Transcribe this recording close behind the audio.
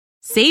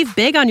Save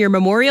big on your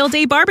Memorial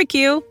Day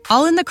barbecue,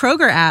 all in the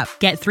Kroger app.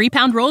 Get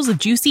 3-pound rolls of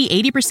juicy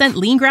 80%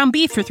 lean ground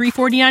beef for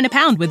 $3.49 a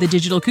pound with a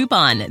digital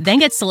coupon. Then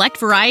get select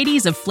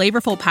varieties of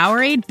flavorful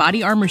Powerade,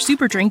 Body Armor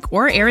Super Drink,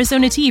 or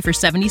Arizona tea for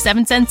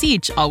 77 cents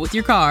each, all with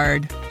your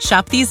card.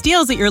 Shop these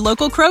deals at your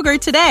local Kroger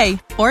today,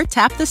 or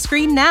tap the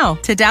screen now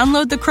to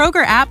download the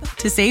Kroger app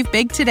to save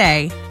big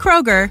today.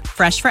 Kroger,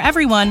 fresh for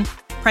everyone.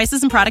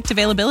 Prices and product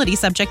availability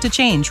subject to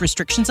change.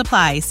 Restrictions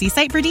apply. See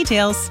site for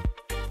details.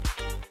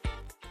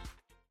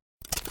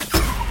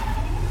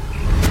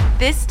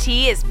 This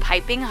tea is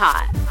piping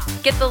hot.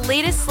 Get the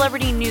latest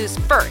celebrity news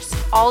first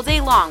all day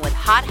long with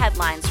hot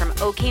headlines from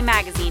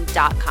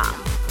okmagazine.com.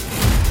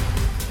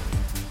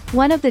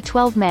 One of the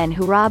 12 men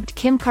who robbed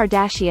Kim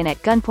Kardashian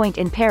at gunpoint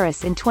in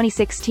Paris in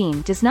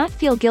 2016 does not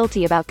feel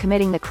guilty about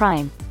committing the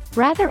crime,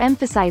 rather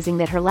emphasizing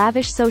that her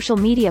lavish social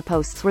media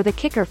posts were the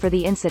kicker for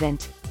the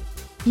incident.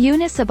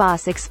 Yunus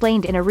Abbas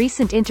explained in a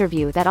recent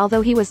interview that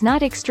although he was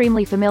not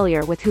extremely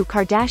familiar with who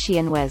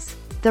Kardashian was,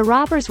 the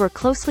robbers were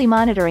closely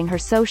monitoring her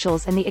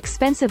socials and the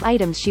expensive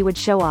items she would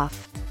show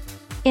off.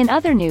 In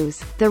other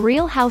news, The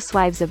Real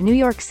Housewives of New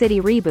York City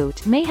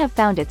reboot may have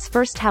found its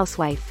first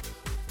housewife.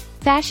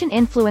 Fashion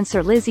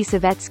influencer Lizzy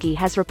Savetsky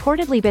has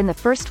reportedly been the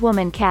first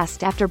woman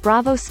cast after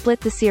Bravo split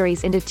the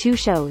series into 2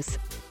 shows.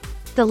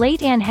 The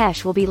late Anne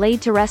Heche will be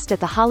laid to rest at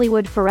the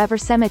Hollywood Forever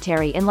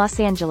Cemetery in Los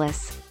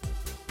Angeles.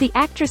 The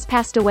actress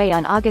passed away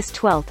on August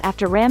 12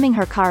 after ramming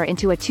her car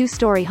into a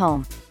 2-story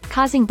home,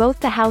 causing both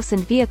the house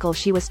and vehicle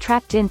she was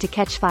trapped in to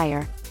catch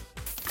fire.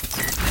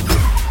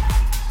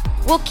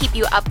 We'll keep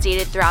you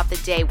updated throughout the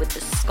day with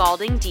the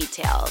scalding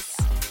details.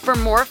 For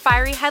more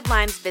fiery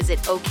headlines, visit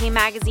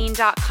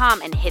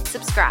okmagazine.com and hit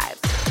subscribe.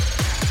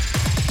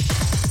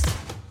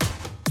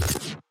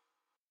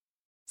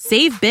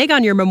 Save big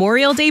on your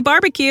Memorial Day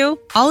barbecue,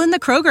 all in the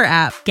Kroger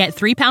app. Get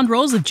 3-pound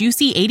rolls of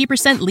juicy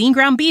 80% lean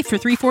ground beef for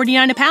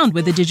 $3.49 a pound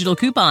with a digital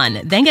coupon.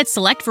 Then get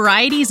select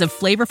varieties of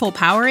flavorful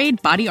Powerade,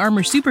 Body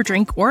Armor Super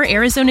Drink, or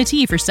Arizona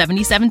tea for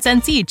 77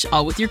 cents each,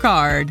 all with your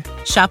card.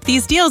 Shop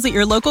these deals at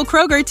your local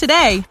Kroger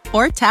today,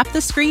 or tap the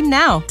screen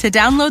now to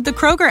download the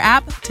Kroger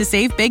app to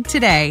save big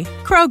today.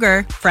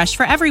 Kroger, fresh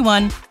for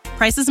everyone.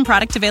 Prices and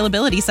product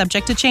availability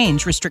subject to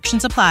change.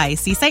 Restrictions apply.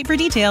 See site for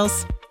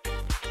details.